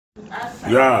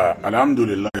Ya,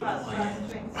 alhamdulillah,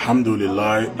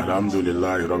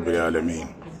 alhamdulillah, rabbil alamin.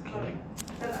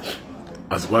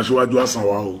 Àsìkò aṣíwájú àsàn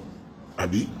wa o,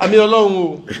 àbí? Àmì Ọlọ́run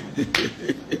o.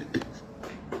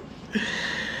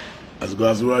 Àsìkò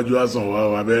aṣíwájú àsàn wa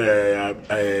o,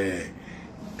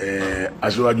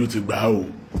 aṣíwájú ti gbà o.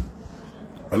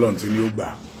 Ọlọ́run ti ní ó gbà.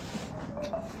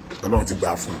 Ọlọ́run ti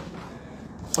gbà fún.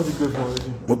 Wọ́n ti gbé fún ọ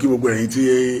lójú. Mo kí gbogbo ẹ̀yin tí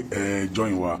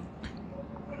join wa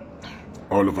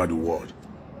all over the world.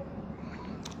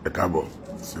 Ẹ káàbọ̀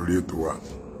sí orí ètò wa.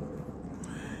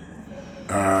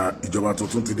 Ìjọba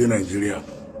tuntun ti dé Nàìjíríà.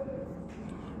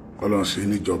 Ọlọ́run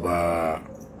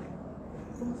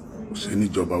ṣe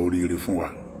níjọba oríire fún wa.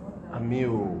 Àmín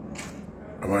o.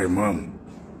 Àwa imam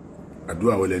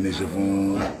àdúrà wọlé ní ṣe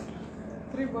fún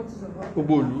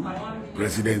gbogbo ìlú.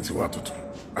 President wa tuntun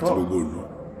àti gbogbo ìlú.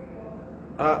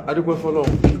 A dúpẹ́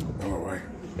fọ́lọ́run.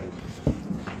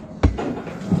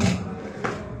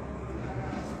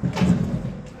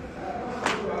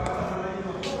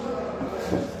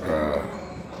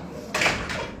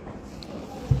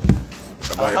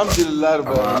 Alhamdulillah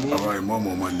rabbil alamin. Àwa imam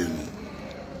ọmọ lẹ́nu.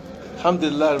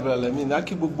 Alhamdulillah rabbil alamin. Ná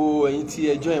kí gbogbo ẹ̀yin tí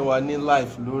ẹ join wa ní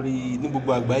live lórí ní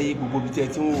gbogbo àgbáyé gbogbo bí tí ẹ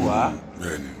ti ń wò wá.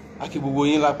 Bẹ́ẹ̀ni. A kí gbogbo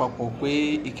yín lápapọ̀ pé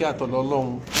ìkẹ́ àtọ̀lọ́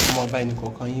Ọlọ́run ọmọ ọba ẹnì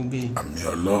kọ̀ọ̀kan yín gbé. Àmín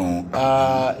Ọlọ́run.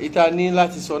 Ìta ní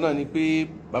láti sọ náà ni pé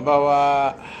bàbá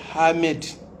wa Ahmad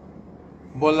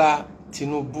Bola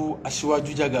Tinubu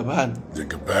aṣíwájú Jagaban.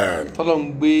 Tọ́lọ́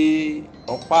ń gbé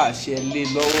ọ̀pá àṣẹ lé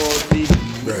lọ́wọ́ dé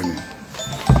yìí. Bẹ́ẹ̀ni.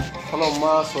 Ọlọ́run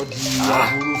máa sọ di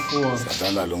aburú fún wọn.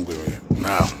 Sàdálà ló ń gbé wọn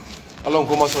náà. Ọlọ́run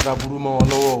kó máa sọ di aburú mọ́ wọn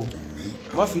lọ́wọ́ o.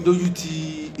 Má fi dójú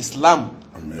ti Islam.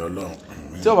 Àmín Ọlọ́run.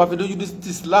 Tí ó bá fi dójú ti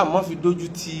Islam, má fi dójú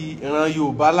ti ìran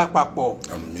Yorùbá lápapọ̀.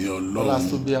 Àmín Ọlọ́run. Ọlá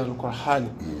sóbí Al-Qur'an.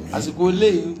 Àsìkò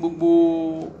eléyìí gbogbo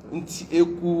ntí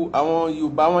eku àwọn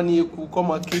Yorùbá wọn ní eku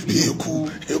kọ́mọ kébí eku.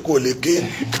 Eku ò lè ké.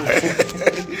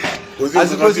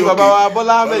 Àsìkò tí bàbá wa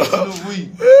Bọ́lá Ahmed Tinubu yìí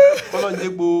kọ́lọ́njẹ́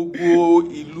gbogbo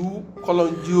ìlú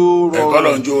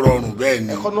kọ́lọ́njẹ́ ó rọrùn bẹ́ẹ̀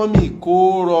ni. Ẹkọ́nọ́mì kó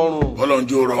rọrùn.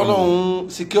 Kọ́lọ́njẹ́ ó rọrùn. Kọ́lọ́hún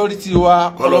security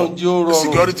wa kọ́lọ́njẹ́ ó rọrùn.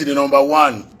 Security ni number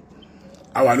 1.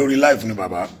 A wà lórí life ni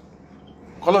bàbá.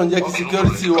 Kọ́lọ́hún jẹ́ kí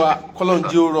security wa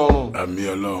kọ́lọ́njẹ́ ó rọrùn. Àmín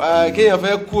Ọlọ́run. Kéèyàn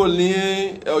fẹ́ kú ní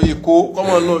Èkó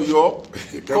kọ́mọ lọ yọ.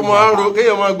 Kọ́mọ àrò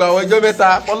kéèyàn máa gbà àwọn ẹjọ́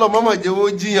mẹ́ta kọ́lọ́ mọ́mọ́ jẹ́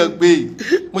wọ́n jiyàn gbé.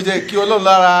 Mo jẹ́ kí Ọlọ́run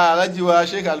lára Alhaji wa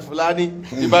Sheikh Alfulanny.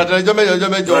 Ìbàdàn ẹjọ́ mẹ́jọ.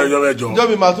 Ìjọ́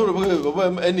mi máa tó rò pé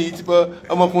ẹni yìí ti bọ́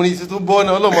ọmọkùnrin ti tún bọ́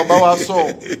náà Ọlọ́run bá wa sọ.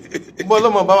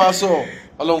 Ọlọ́run bá wa sọ.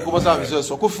 Ọlọ́run kó mọ́ sáà fi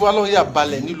sọ kó fi wá lọ́kàn yà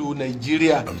balẹ̀ nílùú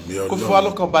Nàìjíríà. Kó fi wá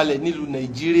lọ́kàn balẹ̀ nílùú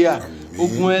Nàìjíríà.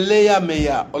 Ogun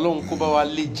ẹlẹ́yàmẹ̀yà Ọlọ́run kó bá wa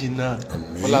lè jìnnà.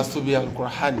 Ọlá sóbí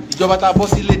Al-Qur'an. Ìjọba tá a bọ́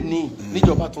sílé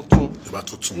níjọba tuntun.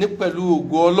 Ní pẹ̀lú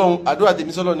ògo Ọlọ́run àdúrà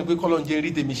tèmi sọ́lọ́ ni pé kọ́lọ́n jẹ́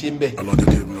rí tèmi ṣe ń bẹ̀.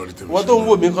 Wọ́n tó ń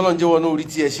wò mí kọ́lọ́n jẹ́ wọn orí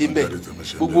tiẹ̀ ṣe ń bẹ̀.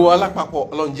 Gbogbo alápapọ̀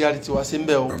Ọlọ́run jẹ́ àrítí wa ṣe ń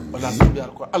bẹ̀ o. Ọlá sóbí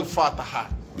Al-Qur'an. Al-Fataha.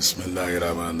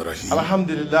 Bismillahirrahmanirrahim.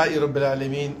 Alhamdulillahi rabbil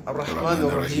alamin.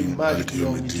 Ar-Rahmanir-Rahim. Maliki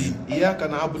yawmiddin. Iyyaka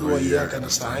na'budu wa iyyaka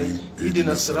nasta'in.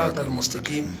 Ihdina as-siratal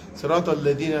mustaqim. Siratal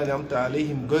ladhina an'amta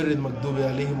alaihim ghayril maghdubi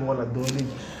alaihim waladdallin.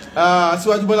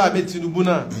 Aṣíwájú Bọ́lá Ahmed Tinubu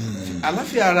náà.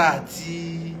 Àlàáfíà ara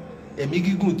àti ẹ̀mí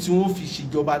gígùn tí wọ́n fi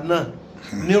ṣèjọba náà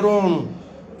nírọ̀rùn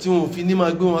tí wọ́n fi ní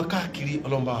máa gbé wọn káàkiri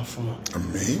Ọlọ́run bá fún wọn.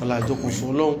 Àmín. Ọlájọkùnso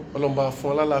Ọlọ́run bá fún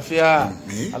wọn lálàáfíà.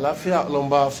 Àlàáfíà Ọlọ́run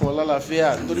bá fún wọn lálàáfíà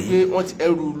nítorí pé wọ́n ti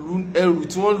ẹrù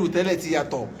tí wọ́n lù tẹ́lẹ̀ ti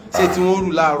yàtọ̀ ṣé tí wọ́n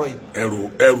rù láàárọ̀ yìí.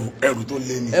 Ẹrù tó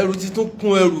lé ní. Ẹrù ti tún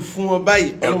kún ẹrù fún wọn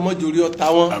báyìí Ọlọ́run mọ́jọ orí ọ̀tá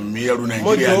wọn. Àmín. Ẹrù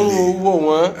Nàìjíríà lé. Mọ́jọ òun wọ̀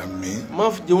wọ́n. Àmín. Má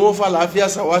jẹ́ wọ́n fà láàfíà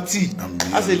sàwátì.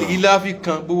 Àmín. A sì lè ilé àfi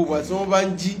kan gbogbo àti wọ́n bá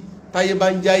ń jí táyé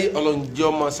bá ń jáyé Ọlọ́run jẹ́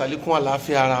ọmọ sàlékún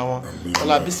àlàáfíà ara wọn.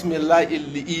 Ọlá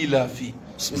bismillahi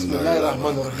بسم الله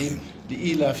الرحمن الرحيم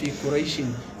لإيلاف قريش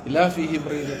إلافهم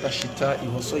رحلة الشتاء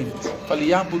والصيف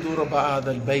فليعبدوا رب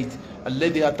هذا البيت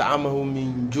الذي أطعمهم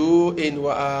من جوع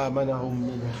وآمنهم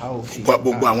من خوف.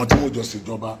 Gbogbo àwọn tí wọ́n jọ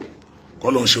ṣèjọba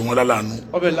k'Ọlọ́run ṣe wọ́n láláàánú.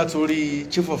 Ọbẹ̀ látòrí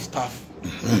chief of staff.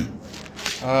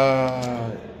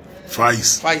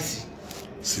 Vice.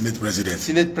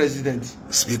 Senate president.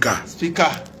 Speaker.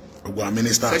 Gbogbo àwọn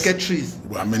ministers. Secretaries.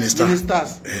 Gbogbo àwọn ministers.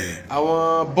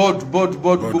 Àwọn board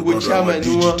gbogbo chairman ni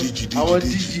wọn. Àwọn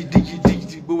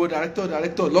DG gbogbo director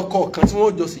lọ́kọ̀ọ̀kan tí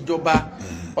wọ́n jọ ṣèjọba.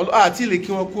 Àti lè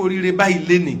kí wọn kú oríire báyìí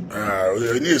lénìí.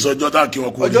 Ní ìsọjọ́ tá kí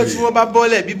wọn kú oríire. Ọjọ́ tí wọ́n bá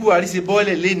bọ́lẹ̀ bí Buhari ṣe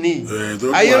bọ́lẹ̀ lénìí.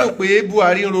 Ayé rò pé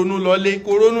Buhari ronú lọlé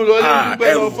kò ronú lọlé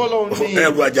dúpẹ́ lọ fọ́lọ́run ní.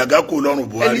 Ẹrù àjàgà kò lọ́rùn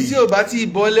Buhari. Ẹni tí ò bá tí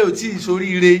bọ́lẹ̀ ò tí ì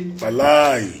soríire.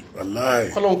 Wàláì.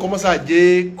 Ọlọ́run kọ́ mọ́sá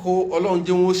jẹ́ kó Ọlọ́run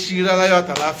jẹ́ wọn ṣí ráráyọ̀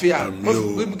àtàláfíà.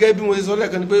 Gẹ́gẹ́ bí mo ṣe sọ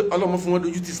lẹ́ẹ̀kan ni pé Ọlọ́run fún wọn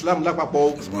dojú ti Islam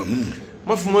lápapọ̀.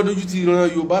 má fi wọn dojú ti ìran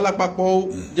Yorùbá lápapọ̀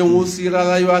jẹ́ wọn ó sí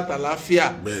ráláyọ̀ àtàláfíà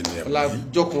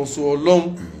ọlájọ́ kan so Ọlọ́run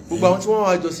gbogbo àwọn tí wọ́n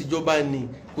wá jọ síjọba ni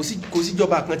kò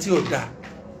síjọba kan tí ò dáa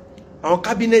àwọn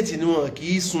kábínẹ̀tì ni wọn kì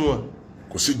í sun wọn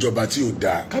kò síjọba tí ò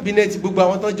dáa kábínẹ̀tì gbogbo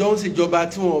àwọn tán jọ ń ṣèjọba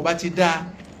tí wọn ò bá ti dáa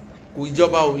kò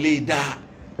ìjọba ò lè dáa.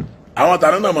 àwọn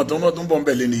tààrà náà mọ̀ tó ń bọ̀ ń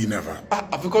bẹ̀ lé ní ìnáfà.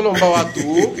 àfi kọ́lọ́n bá wa tó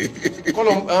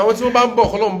àwọn tí wọ́n bá ń bọ̀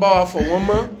kọ́lọ́n bá wa fọ̀ wọ́n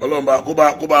mọ́. Ọlọ́run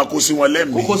kó bá kó sí wọn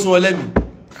lẹ́mìí. kó sí wọn lẹ́mìí.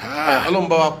 Ọlọ́run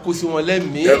bá wa kó sí wọn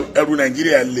lẹ́mìí. ẹrù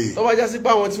Nàìjíríà lè. tó bá já sí pé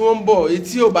àwọn tí wọ́n ń bọ̀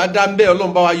etí ò bá dá ń bẹ́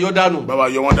Ọlọ́run bá wa yọ dànù. bá wa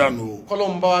yọ wọ́n dànù o.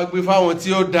 kọ́lọ́n bá wa gbé fáwọn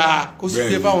tí ó dáa kó sì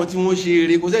gbé fáwọn tí wọ́n ṣe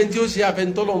eré kò sẹ́ni tí ó ṣe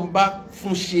àfẹnitọ́lọ́run bá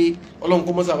fún ṣe Ọlọ́run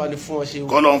kó mọ́sàbá ni fún wọn ṣe.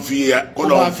 kọ́lọ́n fi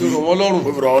rọ̀ wọ́n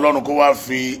lọ́rùn kó wá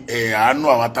fi àánú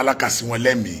àwa tálákà sí wọn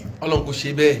lẹ́mìí. Ọlọ́run kò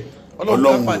ṣe bẹ́ẹ̀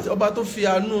Ọlọ́run kápá ọba tó fi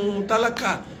àánú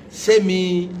tálákà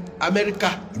sẹ́mi Amẹ́ríkà.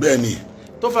 bẹ́ẹ̀ni.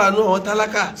 tó fa àánú àwọn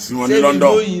tálákà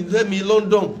sẹ́mi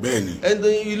London. bẹ́ẹ̀ni.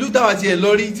 ìlú táwa tiẹ̀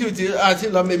lọ rí tí o ti àti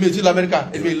èmi ò ti lọ Amẹ́ríkà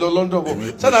èmi lọ London bọ̀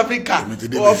South Africa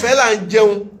ọ̀fẹ́ là ń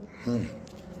jẹun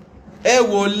ẹ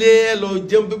wọlé ẹ lọ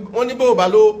jẹun wọ́n ní bó bá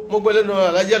ló mo gbọ́ lẹ́nu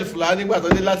Alhaji Alfulanny nígbà tó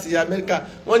dé láti Amẹ́ríkà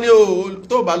wọ́n ní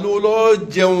tó bá ló lọ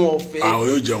jẹun ọ̀fẹ́. àwọn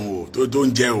yóò jẹun o tó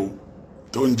ń jẹ o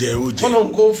tó ń jẹ o jẹ.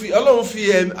 Ọlọ́run fi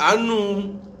àánú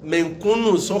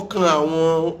mẹ̀kúnnù sọ́kàn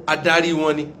àwọn adarí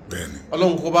wọn ni.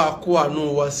 Ọlọ́run kó bá kó àánú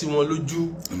wa sí wọn lójú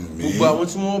gbogbo àwọn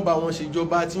tí wọ́n bá wọn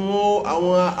ṣèjọba tí wọ́n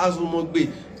àwọn azùmọ̀gbè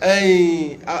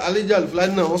Alhaji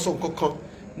Alfulanny náà wọ́n sọ kankan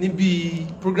níbi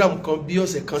program kan bí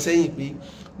ọ̀sẹ̀ kan sẹ́yìn pé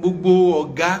gbogbo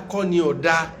ọ̀gá kọ́ ni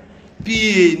ọ̀dà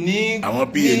PA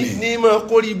ní mọ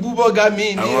kórí búbọ́gá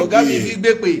mi ní ọ̀gá mi fi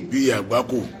gbé pé PA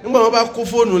àgbákò nígbà wọn bá kó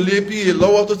fóònù lé PA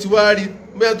lọ́wọ́ tó ti wá rí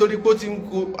bẹ́ẹ̀ torí pé ó ti ń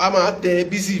kó a máa tẹ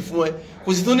bísí fún ẹ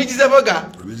kò sì tún ní jíṣẹ́ fọ́gà.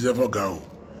 kò ní jíṣẹ́ fọ́gà o.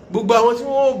 gbogbo àwọn tí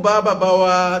wọ́n bá bàbá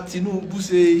wa Tinubu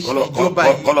ṣe ìjọba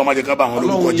yìí kọ́lọ́ máa jẹ́ ká bá àwọn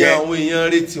lórúkọ jẹ́ àwọn èèyàn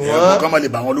retí wọn kọ́ máa lè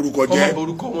bá àwọn lórúkọ jẹ́ kọ́ máa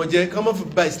borúkọ wọn jẹ́ kọ́ máa fi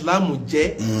ba ìsìláàmù jẹ́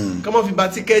kọ́ máa fi ba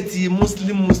tíkẹ́ẹ̀tì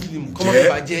muslim kọ́ máa fi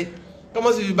ba jẹ́ kọ́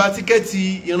máa fi ba tíkẹ́ẹ̀tì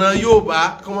ìran Yorùbá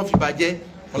kọ́ máa fi ba jẹ́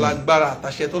ọlágbára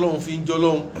àtàṣẹ tọ́lọ́run fi ń jọ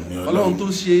lọ́hùn Ọlọ́run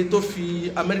tó fi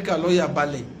Amẹ́ríkà lọ́yà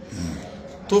balẹ̀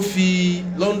tó fi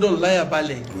London láyà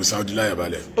balẹ̀ ó fi Saudi láyà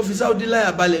balẹ̀ ó fi Saudi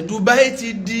láyà balẹ̀ Dubai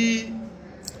ti di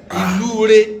ìlú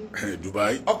re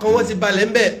Dubai ọkàn wọn ti balẹ̀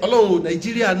ńbẹ Ọlọ́run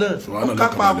Nàìjíríà náà ó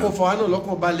kápá akọ̀fọ̀ wa náà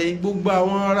lọ́kàn balẹ̀ gbogbo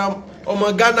àwọn ará ọmọ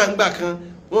Ghana ńgbà kan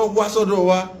wọ́n wá sọ́dọ̀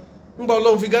wa ńgbà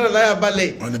Ọlọ́run fi Ghana láyà balẹ̀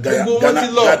gbogbo wọn ti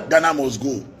lọ Ghana must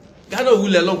go Ghana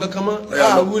wulẹ̀ lọ kankan mọ́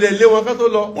wulẹ̀ lé wọn ká tó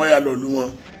lọ wọ́n yà lọ lú wọn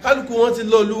kálukú wọn ti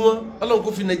lọ lú wọn Ọlọ́run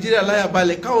kò fi Nàìjíríà láyà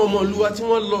balẹ̀ káwọn ọmọ ìlú wa tí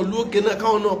wọ́n lọ lú òkè náà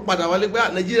káwọn náà padà wálé pé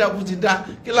Nàìjíríà kù ti da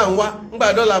kí là ń wá ńgbà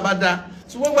dọ́là bá da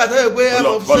ṣùgbọ́n gbà tẹ́lẹ̀ pé ẹ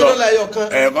máa ṣe dọ́là ẹyọ kan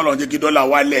kọ́lọ̀ jẹ́ kí dọ́là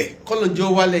wálẹ̀ kọ́lọ̀ jẹ́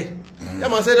ó wálẹ̀ ẹ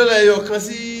máa ṣe dọ́là ẹyọ kan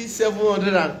sí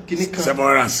 700 and kìíní kan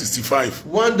 765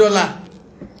 $1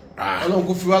 Ọlọ́run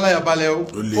kò fi wá láyà balẹ̀ o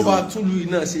kó bá tún lu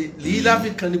iná ṣe lèyí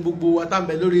láfíkan ní gbogbo wa tá ń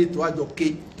bẹ lórí ètò àjọké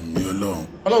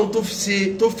Ọlọ́run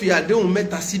tó fi àdéhùn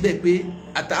mẹ́ta síbẹ̀ pé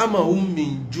at'amahum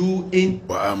min ju'in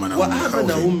wa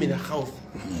amanahum min khawf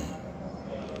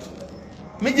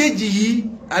méjèèjì yìí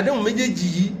àdéhùn méjèèjì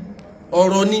yìí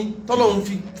ọ̀rọ̀ ni tọ́lọ́run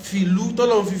fi ìlú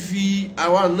tọ́lọ́run fi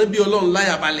àwọn ànábì Ọlọ́run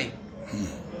láyà balẹ̀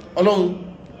Ọlọ́run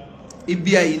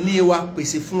ibi àìní wa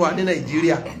pèsè fún wa ní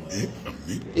Nàìjíríà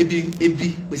ebi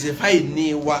pèsè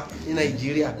fáìní wa ní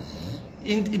Nàìjíríà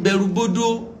ìbẹ̀rùbodo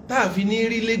táàfin ní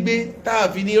rí légbé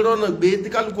táàfin ní rọ́nà gbé tí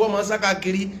kálukú wọn máa sáká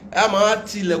kiri a máa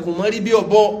tilẹ̀kùn mọ́rí bí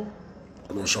ọ̀bọ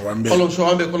ọlọ́ṣọ́wá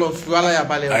ń bẹ kọ́lọ́ fi wá láyà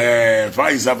balẹ̀.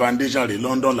 Faiza Foundation rè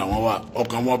London làwọn wà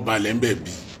ọkàn wọn balẹ̀ ń bẹ̀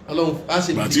bí. Ọlọ́run a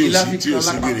sì bí láfíìkì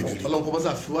alápapọ̀ Ọlọ́run kò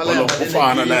mọ́sà fi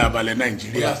wá láyà balẹ̀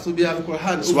Nàìjíríà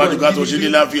síwájú ká tó ṣe ní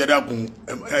láfíà dákun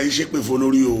ẹ ṣépè fún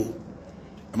olórí o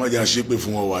ẹ má jẹ́ àṣépè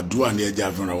fún wọn wàdúrà ní ẹja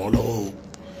àfihàn wọn lọ́wọ́ o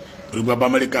torí bàbá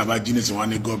Amẹ́ríkà bá jí nísìnyí wọn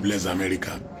ní God bless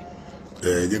America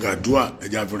jẹ́ ká dúà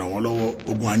ẹja àfihàn wọn lọ́wọ́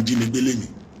ogun à ń jí ní gbélé ni.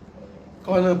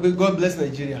 káwọn náà gbé God bless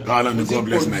Nigeria. káwọn náà ní God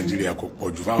bless Nigeria kò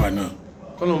pọ̀ jù fáwọn náà.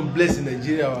 kọ́lọ̀ bless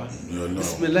Nigeria wa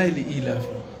bisimilayi li ilafi.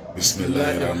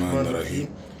 bisimilayi rahman rahim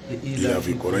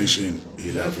ilafi Quraishin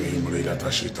ilafi himrila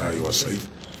tashita iwasai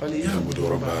yabudu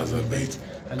rabba hazal bait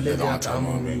alladhi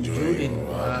at'amahum min ju'in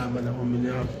wa amanahum min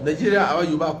khawf. Nigeria àwa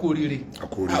Yorùbá kú oríire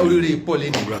oríire pọ̀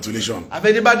lẹ́nu. congratulations.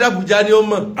 àfẹnibá d'Abuja ni ó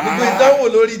mọ̀ gbogbo ìdánwò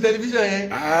lórí tẹlifíṣàn yẹn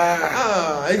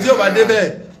ẹni tí ó bá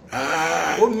débẹ̀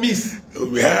ó miss.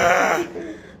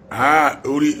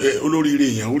 olóríire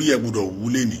èèyàn orí ẹ gbọ́dọ̀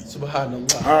wúlé ni.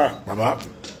 Subhanallah. bàbá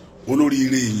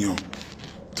olóríire èèyàn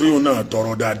tó yóò náà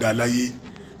tọrọ dáadáa láyé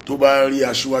tó bá rí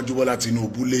aṣíwájú Bọ́lá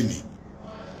Tinubu lé ní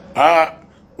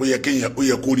ó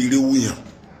yẹ kó ríire wúyàn.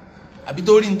 àbí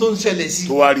tó rí n tó ń ṣẹlẹ̀ sí.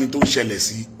 tó wá rí n tó ń ṣẹlẹ̀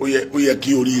sí ó yẹ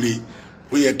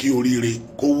kí oríire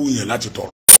kó wúyàn láti tọrọ.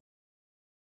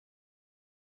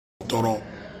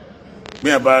 bí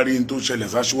ẹ bá rí n tó ṣẹlẹ̀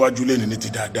sáṣíwájú lẹ́ni ní ti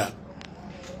dáadáa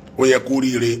ó yẹ kó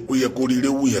ríire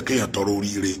wù yẹ kéèyàn tọrọ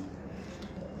oríire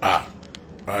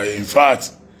in fact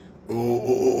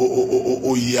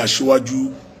ó yẹ aṣíwájú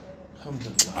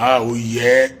ó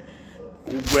yẹ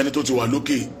gbogbo ẹni tó ti wà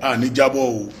lókè ní jábọ́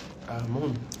o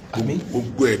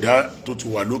gbogbo ẹ̀dá tó ti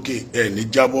wà lókè ní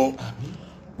jábọ́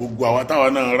gbogbo àwa táwa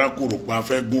náà rákòrò pa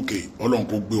fẹ́ gòkè Ọlọ́run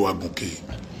kó gbé wa gòkè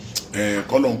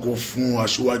kọ́lọ́run kó fún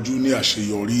aṣíwájú ní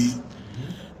àṣeyọrí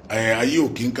ayé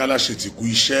òkè ń kálá ṣe ti kú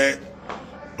iṣẹ́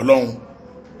Ọlọ́run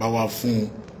bá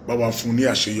wa fún ní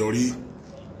àṣeyọrí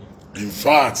in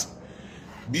fact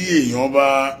bí èèyàn bá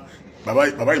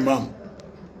bàbá imam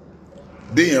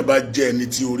bí èèyàn bá jẹ́ ẹni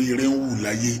tí oríire ń wù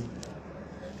láyé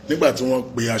nígbà tí wọ́n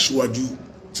pe aṣíwájú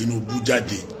Tinubu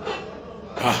jáde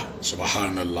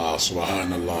subhanallah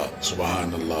subhanallah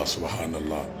subhanallah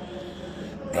subhanallah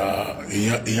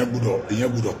èèyàn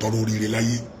gbọ́dọ̀ tọrọ oríire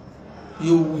láyé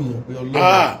yóò wù yàn pé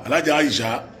Ọlọ́run alájà Àìṣà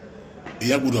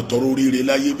èèyàn gbọ́dọ̀ tọrọ oríire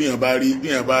láyé bí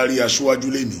èèyàn bá rí aṣíwájú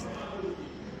lẹ́ni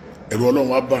ẹ̀rù Ọlọ́run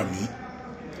wá bà mí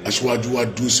aṣíwájú wá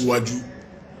dúró síwájú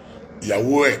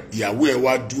ìyàwó ẹ̀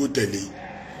wá dúró tẹ̀lé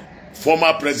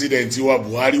former president wa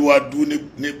Buhari wá dúró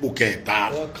nípò kẹta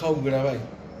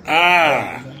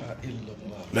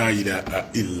la ilaha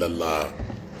illallah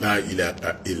la ilaha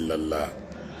illallah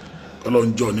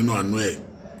Ọlọ́run jọ̀ọ́ nínú àánú ẹ̀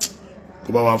kó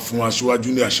bá wa fún aṣíwájú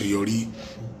ní àṣeyọrí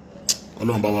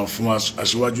Ọlọ́run bá wa fún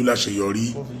aṣíwájú láṣeyọrí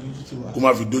kó má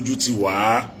fi dójú tì wá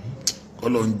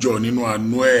Ọlọ́run jọ̀ọ́ nínú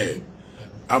àánú ẹ̀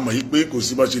àmọ́ yí pé kò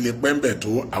sí bá ṣe lè pẹ́ńbẹ̀ tó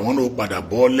àwọn náà padà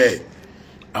bọ́ọ̀lẹ̀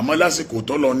àmọ́ lásìkò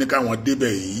tọ́lọ́ ní káwọn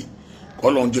débẹ̀ yìí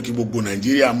kọ́lọ́run jẹ́ kí gbogbo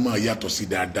Nàìjíríà mọ̀ yàtọ̀ sí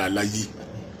dáadáa láyé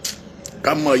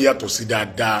ká mọ̀ yàtọ̀ sí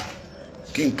dáadáa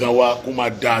kí nǹkan wa kó máa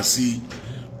dáa sí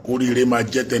kóríire máa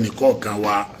jẹ́ tẹnìkọ̀ọ̀kan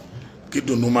wa kí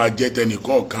dùnnú máa jẹ́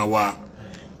tẹnìkọ̀ọ̀kan wa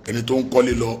ẹni tó ń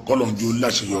kọ́lé lọ kọ́lọ́run jẹ́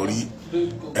láṣeyọrí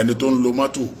ẹni tó ń lo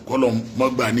mọ́tò kọ́lọ́run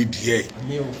mọ́gbà nídìí ẹ̀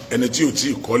ẹni tí ò tí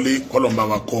ì kọ́lé kọ́lọ́run bá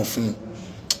wa kọ́ fún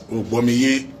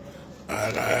ògbọ́miyé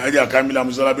ajá Kamila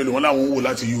Musala Bello wọn láwọn ń wò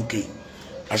láti UK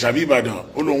Àṣàbí Ìbàdàn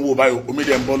ó lóun wò báyìí omi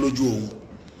dẹ̀ ń bọ́ lójú òun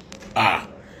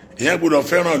ìyẹn gbọ́dọ̀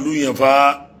fẹ́ràn ìlú yẹn fa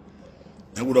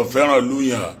ìyẹn gbọ́dọ̀ fẹ́ràn ìlú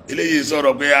yẹn eléyìí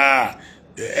sọ̀rọ̀ pé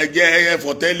ẹjẹ́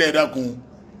fọ̀tẹ́lẹ̀ dákun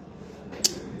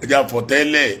ẹjẹ́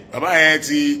fọ̀tẹ́lẹ̀ bàbá yẹn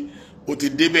ó ti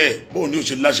débẹ̀ bóun ní ó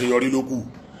ṣe láṣeyọrí lókù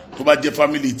tó bá jẹ́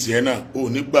fámìlì tiẹ̀ náà ó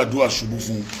ní gbàdúrà ṣubú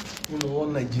fún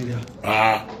un. Nàìjíríà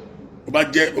ó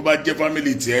bá jẹ́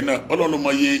fámìlì tiẹ̀ náà Ọlọ́run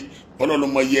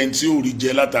mọ iye ẹni tí ó rí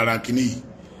jẹ látara kínní yìí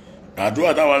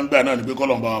àdúrà táwa ń gbà náà ni pé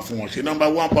kọ́lọ́n bá wa fún wọn ṣe number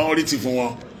 1 priority fún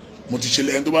wọn mo ti ṣe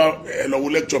ẹni tó bá lọ wo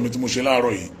lecture mi tí mo ṣe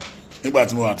láàárọ̀ yìí nígbà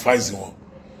tí mo advise wọn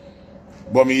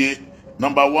gbọ́mi yé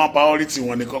number 1 priority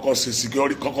wọn ni kọ́kọ́ ṣe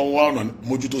security kọ́kọ́ wá ọ̀nà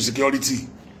mójútó security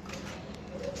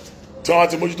tí wọ́n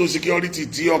ti mójútó security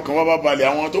tí ọkàn wa bá balẹ̀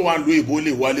àwọn tó wà ń lo ìbò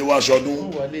lè wálé wá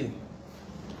ṣọdún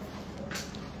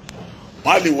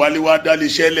wọ́n lè wálé wá dálé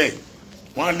ṣẹlẹ̀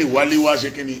wọ́n lè wálé wá ṣe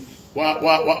kíni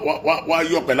wá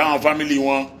yọ̀ pẹ̀lú àwọn fámìlì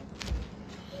wọn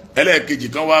ẹlẹ́ẹ̀kejì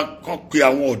kan wá kàn pé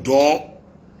àwọn ọ̀dọ́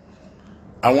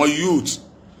àwọn youth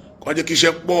kan jẹ́ kí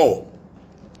iṣẹ́ pọ̀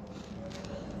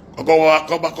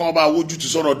kọ́ bá wójú ti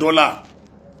sọ̀rọ̀ dọ́là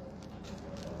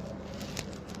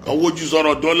kan wójú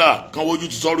sọ̀rọ̀ dọ́là kan wójú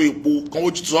ti sọ̀rọ̀ epo kan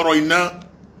wójú ti sọ̀rọ̀ iná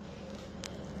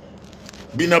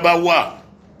bí iná bá wà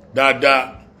dáadáa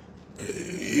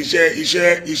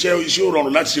iṣẹ́ ò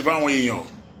rọrùn láti ṣe fáwọn èèyàn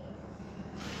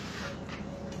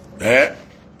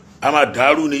a máa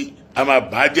dàrú ni a máa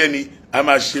bàjẹ́ ni a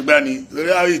máa ṣègbà ni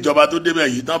lórí àwọn ìjọba tó débẹ̀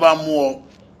yìí tán bá mú ọ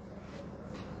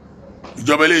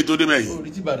ìjọba eléyìí tó débẹ̀ yìí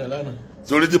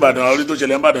torí ti Ìbàdàn orí tó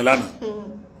ṣẹlẹ̀ ń Ìbàdàn lánàá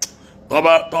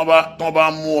tán bá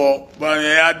mú ọ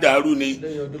báyẹn á dàrú ni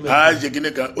á ṣe kíní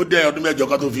kan ó dẹ̀ ọdún mẹ́jọ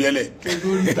kan tó fi ẹlẹ̀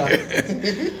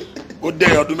ó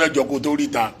dẹ̀ ọdún mẹ́jọ kó tó rí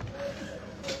ta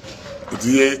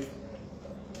òtíye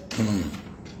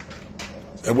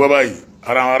ẹgbọ́ báyìí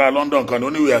ara London kan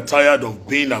ní we are tired of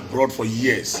being abroad for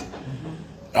years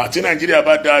àti Nàìjíríà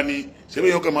bá dáa ni ṣebí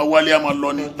yóò kẹ́ máa wálé a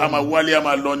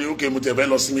máa lọ ní ókè mo tẹ̀ fẹ́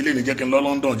lọ sinmi lé ní jẹ́ kí n lọ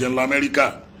London jẹ́ n lọ Amẹ́ríkà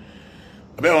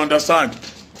abẹ́ understand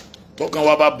tọ́kàn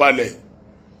wa bá balẹ̀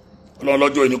Ọlọ́run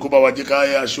lọ́jọ́ ìní kó bá wa jẹ́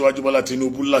káyà Aṣíwájú Bọ́lá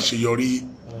Tinubu láṣeyọrí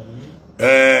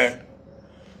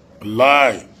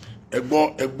láì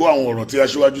ẹgbọ́ àwọn ọ̀rọ̀ tí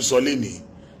Aṣíwájú sọ lénìí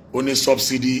ó ní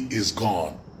subsidy is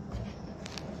gone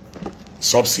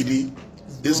subsidy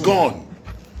is gone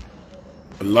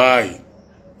láì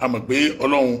a mọ̀ pé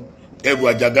Ọlọ́run ẹrù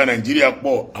àjàgà Nàìjíríà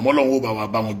pọ̀ àmọ́ Ọlọ́run ó bá wa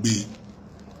bá wọn gbé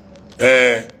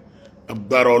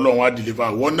agbára Ọlọ́run á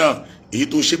deliver wọn náà èyí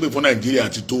tó ṣépè fún Nàìjíríà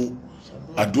ti tó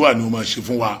àdúrà ni ó máa ṣe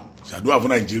fún wa ṣàdúrà fún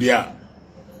Nàìjíríà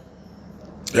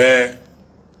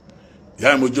ìyá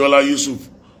Ìmọ̀jọ́lá Yusuf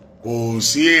kò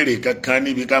sí èrè kankan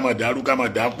níbi ká máa dàrú ká máa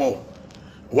dàpọ̀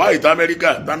why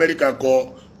America kọ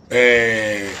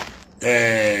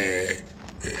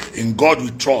in God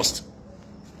we trust,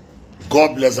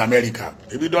 God bless America.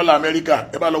 Ebi dollar America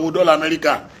ẹ bá lọ wo dollar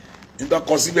America ìtàn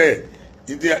kọ síbẹ̀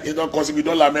ìtàn kọ síbi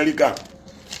dollar America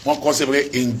wọ́n kọ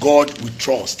síbẹ̀ in God we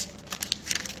trust.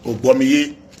 Ó gbọ́ mi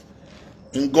yé,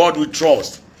 in God we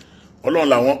trust. Ọlọ́run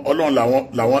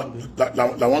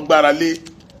làwọn gbára lé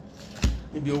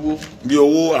bí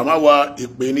owó àmáwa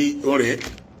ìpè ní ọ̀rẹ́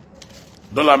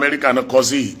dollar America náà kọ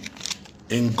sí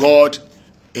in God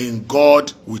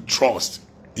we trust,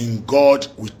 in God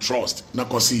we trust náà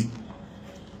kọ sí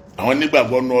àwọn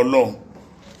nígbàgbọ́ nú Ọlọ́run.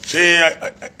 Ṣé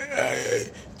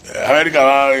Amẹ́ríkà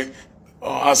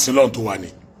wá sílọ́n tó wà ní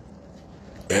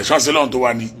ṣọ́sílọ́n tó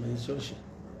wà ní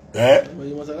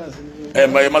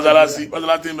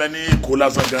mọ́sálásí ń bẹ ní Èkó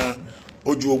lásán gan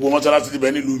ojú ogbó mọ́sálásí ti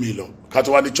bẹ nílùú mi lọ ká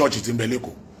tó wá ní chọ́ọ̀chì ti ń bẹ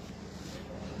lẹ́kọ̀ọ́.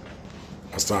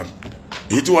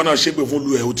 Èyí tí wọ́n náà ṣépè fún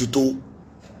lu ẹ̀ ó ti tó.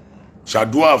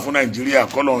 Ṣàdúrà fún Nàìjíríà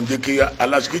kọ́lọ́run jẹ́ kí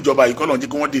aláṣíkíjọba yìí kọ́lọ́run jẹ́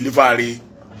kí wọ́n deliver rẹ̀.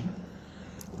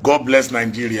 God bless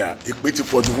Nigeria. Ìpè ti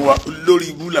pọ̀jù fún wa lórí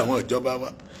ibú làwọn ìjọba wa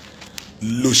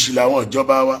lòṣì làwọn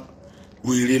ìjọba wa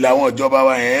wèrè làwọn ìjọba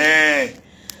wa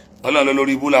Ọlọ́run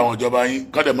lórí ibú làwọn ìjọba yín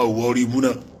kọ́dẹ̀ máa wọ orí ibú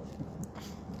náà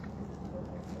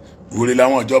wèrè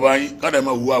làwọn ìjọba yín kọ́dẹ̀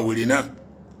máa wọ àwèrè náà.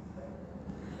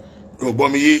 Rògbọ́n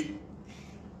mi yé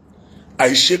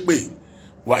àìṣépè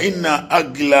wà inna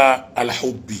agla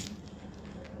alhubbi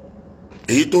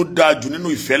èyí tó dáa jù nínú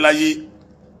ìfẹ́ láyé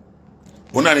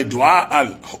òun náà ni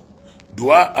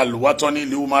dùá alwatani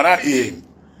liumara ihim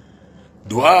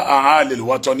dùá àhálì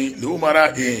alwatani liumara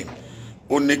ihim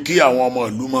ó ní kí àwọn ọmọ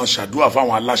ìlú máa ṣàdúrà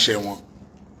fáwọn aláṣẹ wọn.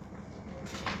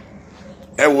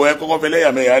 Ẹ wò ẹ kọ́kọ́ fẹ́lẹ́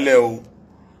yàmẹ̀yà lẹ́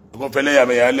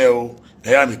o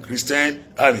ẹ̀yà mi Christian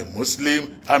àmì Muslim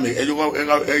àmì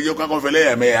ẹjọ́ kọ́kọ́ fẹ́lẹ́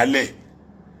yàmẹ̀yà lẹ́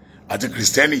àti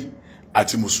Kristẹni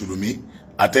àti Mùsùlùmí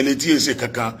àtẹlẹ tí èsè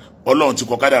kankan Ọlọ́run ti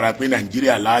kọ kádàrá pé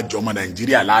Nàìjíríà láàjọ ọmọ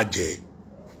Nàìjíríà láàjẹ.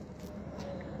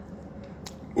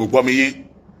 Ó gbọ́ mi yé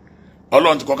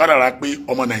Ọlọ́run ti kọ kádàrá pé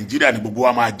ọmọ Nàìjíríà ni gbogbo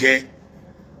wa máa jẹ́.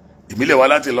 Ìmílẹ̀ wa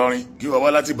láti Ìlọrin kí wọ́n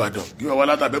wá láti Ìbàdàn kí wọ́n wá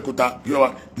láti Abẹ́òkúta kí wọ́n wá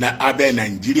na abẹ́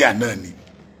Nàìjíríà náà ni.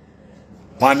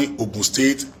 Wọ́n ní Ogun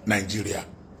State Nàìjíríà,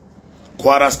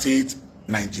 Kwara State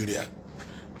Nàìjíríà,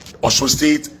 Ọ̀ṣun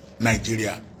State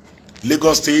Nàìjíríà,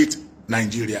 Lagos State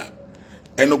Nigeria,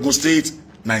 Enugu State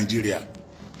Nigeria.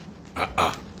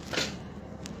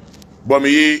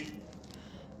 Bọ́miyé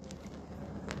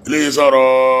ilé sọ̀rọ̀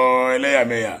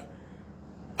ẹlẹ́yàmẹ̀yà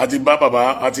àti bá bàbá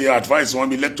àti advice wọn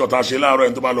bí lecture tá a ṣe láàárọ̀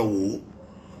ẹni tó bá lọ wò ó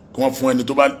kí wọ́n fún ẹni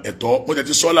tó bá ẹ̀tọ́ mo tẹ̀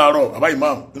ti sọ láàárọ̀ bàbá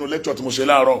imam nínú lecture tí mo ṣe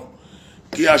láàárọ̀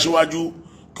kí aṣíwájú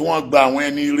kí wọ́n gba àwọn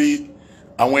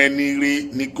ẹni rí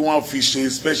ni kí wọ́n fi ṣe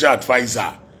special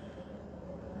adviser.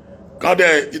 Kàn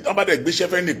dẹ̀ ìtàn bá dẹ̀ gbéṣẹ́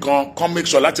fẹ́ nìkan kàn make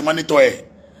sure láti monitor ẹ̀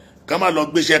kàn máa lọ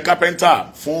gbéṣẹ́ carpenter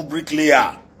fún bricklayer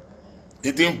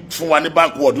títí fún wa ní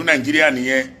backward ní Nàìjíríà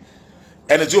nìyẹn.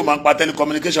 Ẹni tí ó máa ń pa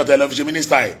telecommunication tẹ́ lọ fi ṣe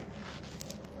minister ẹ̀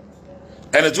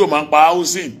ẹni tí ó máa ń pa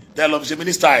housing tẹ́ lọ fi ṣe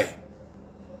minister ẹ̀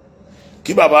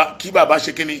kí bàbá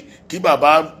ṣe kíni kí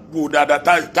bàbá wò dáadáa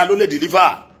ta ló lè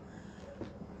deliver.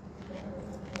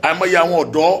 Àìmọye àwọn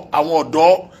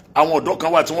ọ̀dọ́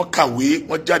kan wà tí wọ́n kàwé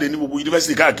wọ́n jáde ní gbogbo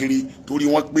yunifásitì káàkiri torí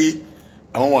wọ́n pé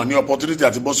àwọn wọn ní opportunity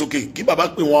àti bọ́ sókè kí bàbá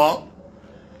pè wọ́n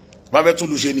bá fẹ́ tún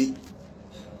lù ṣe ni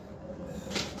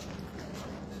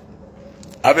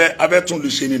abẹ́ tún lù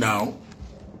ṣe ni náà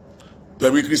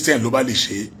tẹ̀wé Christian ló bá lè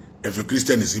ṣe ẹ̀fẹ̀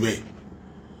Christian síbẹ̀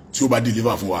tí ó bá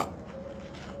deliver fún wa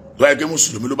lọ́yẹ̀ pé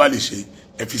Mùsùlùmí ló bá lè ṣe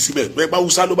ẹ̀fẹ̀ síbẹ̀ pé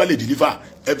Hausa ló bá lè deliver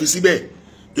ẹ̀fẹ̀ síbẹ̀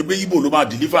pé Igbo ló máa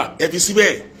deliver ẹ̀fẹ̀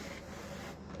síbẹ̀.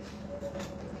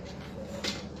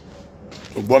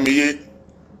 Ògbọ́n mi yé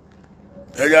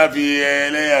ẹjá fi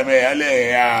ẹlẹ́yàmẹ̀yà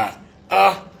lẹ́yà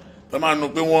tó máa nu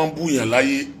pé wọ́n ń búyàn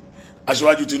láyé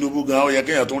aṣíwájú Tinubu gan ó yẹ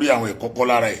kéèyàn tó rí àwọn ẹ̀kọ́ kọ́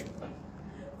lára ẹ̀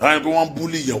láwọn ẹni pé wọ́n ń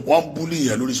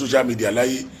búlìyàn lórí social media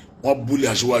láyé wọ́n búlì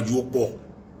aṣíwájú ó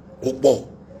pọ̀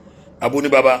abó ní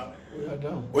baba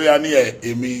ó yá ní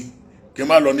èmi kí n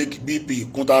má lọ ní BP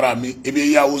kún tara mi ebi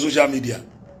yáwó social media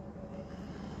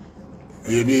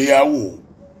ebi yáwó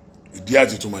ìdí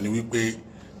àti túmọ̀ ní wípé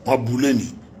wọ́n bú lẹ́nì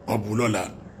wọ́n bú lọ́la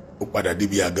ó padà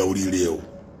débi àga oríire o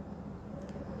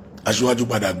aṣíwájú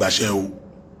padà gbàṣẹ́ o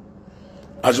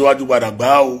aṣíwájú padà gbà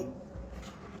o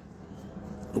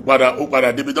ó padà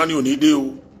débi tán ní òní dé o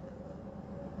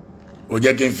ó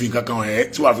jẹ́ kí n fi kankan ẹ̀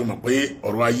tí wàá fi mọ̀ pé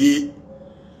ọ̀rọ̀ ayé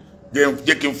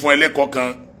jẹ́ kí n fún ẹlẹ́kọ̀ọ́ kan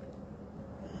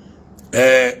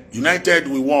united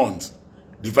we want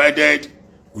divided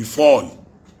we fall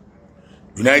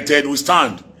united we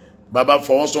stand bàbá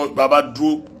fọwọ́sọ bàbá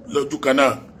dúró lójú kan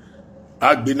náà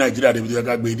a gbé Nàìjíríà débi tó yẹ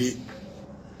ká gbé dé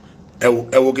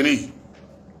ẹ wo kíní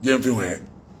jẹ́ ń fi hàn ẹ́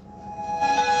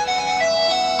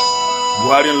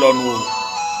Buhari ń lọ́nu o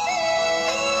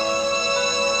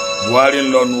Buhari ń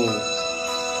lọ́nu o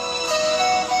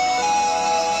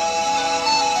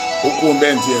ó kó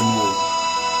bẹ́ǹtì ẹnu o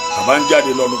bàbá ń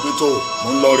jáde lọ́nu pé tó mo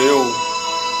ń lọ rèé o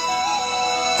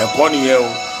ẹ̀kọ́ nìyẹn o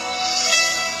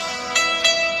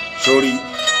sórí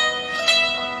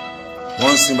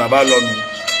wọ́n ń sin bàbá lọ́nu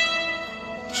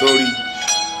sórí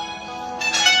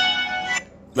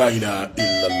la ilaha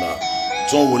illallah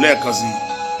tó ń wò lẹ́ẹ̀kan sí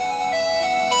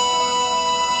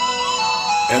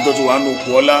ẹni tó ti wà nù kú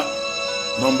ọlá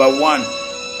number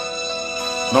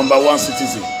one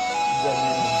citizen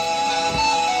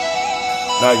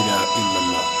la ilaha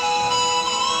illallah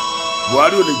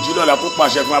Buhari ò lè jí lọ́la kó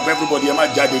pàṣẹ fún abẹ́ everybody ẹ má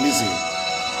jáde nísìnyí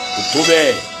kò tó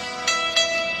bẹ́ẹ̀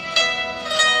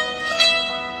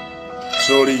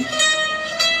sórí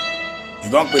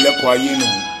ìdánpẹ lẹ́kọ̀ọ́ ayé nù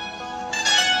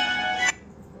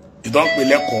ìdánpẹ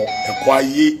ẹ̀kọ́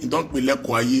ayé ìdánpẹ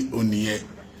lẹ́kọ̀ọ́ ayé ònìyẹn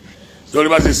lórí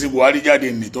bá ṣe sí Buhari jáde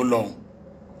ní tó lọ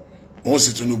wọn sì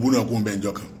Tinubu náà kó ń bẹ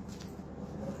ǹjọ́ kan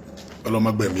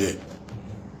ọlọmọgbẹmí ẹ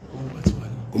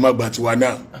kó má gbà tiwa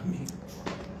náà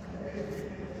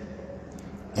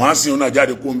wọn á sìn náà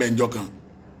jáde kó ń bẹ ǹjọ́ kan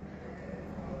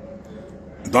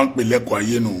ìdánpẹ lẹ́kọ̀ọ́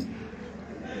ayé nù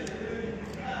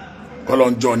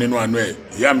kọlọ́njọ́ nínú àánú ẹ̀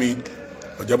ìyá mi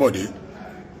Ọ̀jẹ́bọ̀dé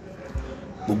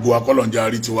gbogbo akọ́lọ́njọ́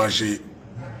àrí tí wá ṣe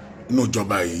nínú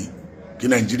ìjọba yìí kí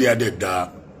Nàìjíríà dẹ̀ da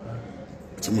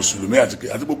àti mùsùlùmí àti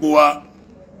gbogbo wa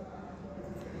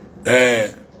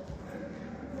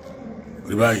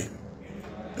rí báyìí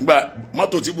nígbà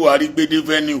mọ́tò tí Buhari gbé dé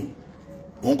venue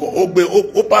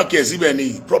ó pààkì ẹ̀ síbẹ̀ ní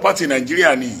property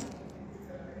Nàìjíríà ní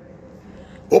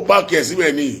ó pààkì ẹ̀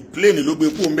síbẹ̀ ní plane ló gbé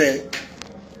kú ń bẹ́ẹ̀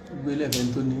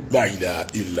la ilaha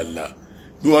illallah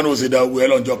bí wọn náà ṣe dá owó ẹ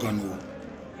lọ́njọ́ kan nù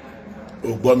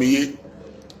ó gbọ́ mi yé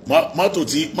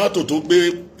mọ́tò tó gbé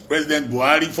president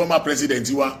Buhari former president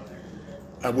wa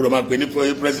àbúrò máa pè ní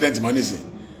president manisi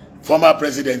former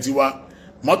president wa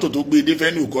mọ́tò tó gbé dé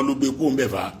fẹ́ni òkọ́ ló gbé kó ń bẹ̀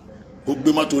fà ó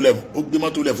gbé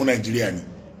mọ́tò lẹ̀ fún Nàìjíríà ni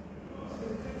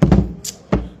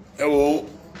ẹ wo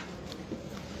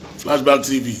Flashback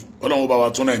TV ọlọ́run bá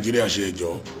wa tún Nàìjíríà ṣe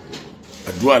ẹjọ́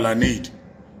àdúrà la need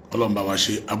ọlọ́run bá wa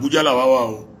ṣe Abuja la wá wá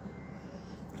o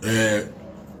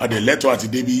adẹ̀lẹ́tọ̀ àti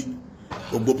débi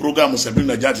gbogbo prógámù sẹ̀bí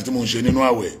nàìjíríà tí mo ń ṣe nínú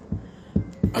àwẹ̀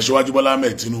aṣíwájú Bọ́lá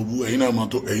Ahmed Tinubu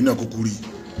ẹ̀yin náà kúkú rí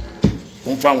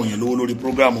ó ń fáwọn èèyàn lówó lórí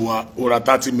prógámù wa ó ra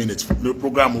 30 minutes lórí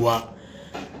prógámù wa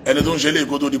ẹni tó ń ṣe lè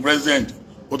kó tó di president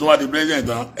ó tó wá di president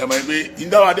tán ẹ mọ̀ pé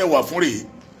ìdáwàdẹ̀ wà fún rèé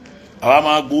àwa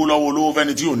máa gbowó lọ́wọ́ olówó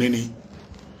fẹ́ni tí ò ní ni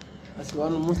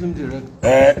àṣìwánu Muslim direct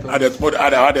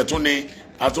adẹ̀tún ni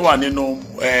àtúwà nínú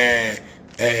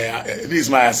this is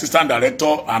my assistant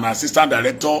director and assistant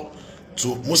director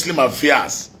to Muslim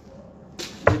affairs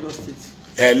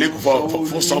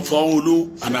for Sanwo-Olu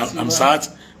and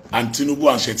Amsat and Tinubu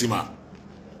and Shetima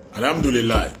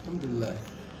alhamdulillah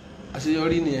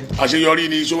àṣeyọrí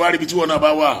ni so wá rí bí tí wọn náà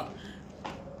bá wà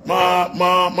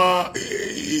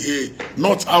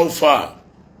not how far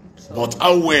but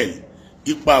how well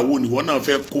ipa wo ni wọn náà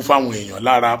fẹ́ kó fáwọn èèyàn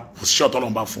lára position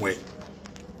tọ́lọ́run bá fún ẹ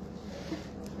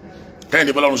kẹ́yìn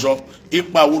ní bọ́lọ́run sọ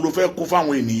ipa wo ló fẹ́ kó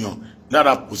fáwọn ènìyàn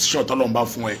lára position tọ́lọ́run bá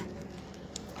fún ẹ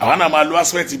àwọn náà máa lo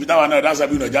aspect ibi táwọn náà dáṣà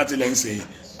bí ìnàjà tilẹ̀ ń sèyìn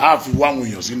á fi wá àwọn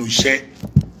èèyàn sínú iṣẹ́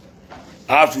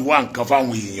á fi wá nǹkan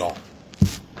fáwọn èèyàn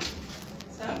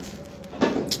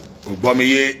ò gbọ́ mi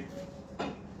yé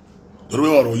torí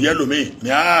ọ̀rọ̀ yẹ́lò mi ní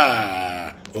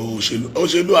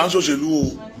òṣèlú à ń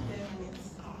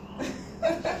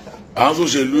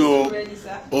ṣòṣèlú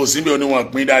o ò síbi oníwọ̀n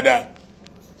pín dáadáa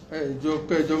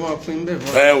ẹjọ́ máa pín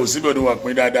bẹ́ẹ̀ ò síbi oníwọ̀n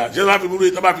pín dáadáa ṣé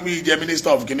tó bá fi mí jẹ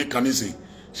minister of kìnnì kan nísìn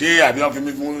ṣé àbí wọ́n fi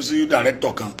mí fún sí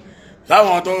director kan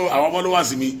láwọn tó àwọn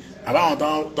followers mi àbáwọn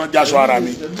tó jáṣọ ara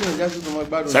mi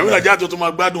sẹ́mínà jáde tó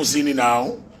máa gbádùn sí ni náà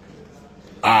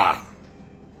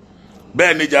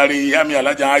bẹ́ẹ̀ ni jàre ìyá mi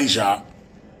alájà Aisha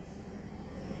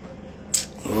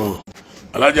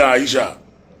alájà Aisha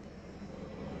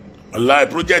wallahi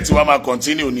project wa máa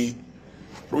continue ni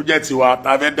project wa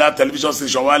tá fẹ́ dá television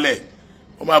station wálẹ̀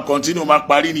ó máa continue máa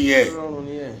parí nìyẹn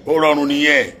ó rọrùn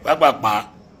nìyẹn pápápá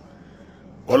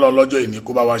ọlọ́lọ́jọ́ ìní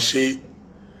kó bá wa ṣe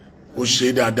ó ṣe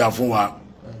dáadáa fún wa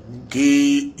kí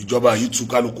ìjọba yìí tú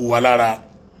kálukú wa lára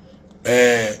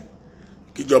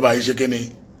kí ìjọba yìí ṣe kíni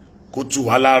kó tú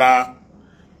wa lára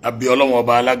àbí Ọlọ́run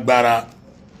ọba alágbára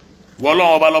wọ́n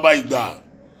Ọlọ́run ọba lọ́ba ìgbà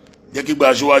jẹ́ kí gba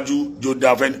aṣíwájú jó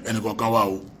dáa fẹ́ ẹnìkọ̀ọ̀kan wa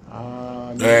o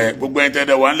gbogbo ẹni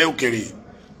tẹ́lẹ̀ wà ń lé òkèrè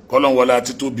kọ́lọ́n wọlé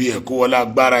títóbi ẹ̀ kó wọlé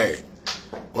agbára ẹ̀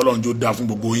kọ́lọ́n jó dáa fún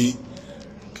gbogbo yín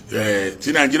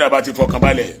tí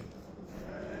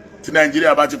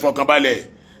Nàìjíríà bá ti fọkàn balẹ̀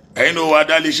ẹ̀yin ló wà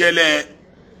dálé iṣẹ́ lẹ̀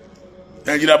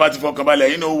Nàìjíríà bá ti fọkàn balẹ̀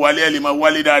ẹ̀yin ló wálé ẹ̀ lè máa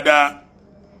wálé dáadáa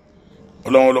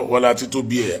Ọlọ́run wọlá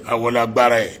títóbi ẹ̀ àwọlá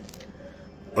agbára ẹ̀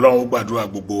Ọlọ́run gbàdúrà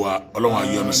gbogbo wa Ọlọ́run á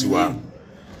yọ́nú sí wa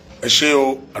ẹ ṣé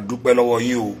o àdúpẹ́ lọ́wọ́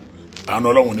yín o àánú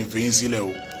Ọlọ́run ní fi yín sílẹ̀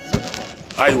o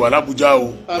àìwà l'Abuja o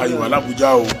àìwà l'Abuja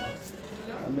o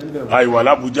àìwà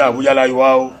l'Abuja Abuja láìwá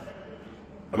o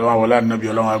Ọlọ́run wọlá nàbí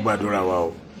Ọlọ́run á gbàdúrà wa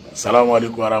o. Assalamu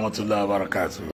alaikum warahmatullahi wabarakatuh.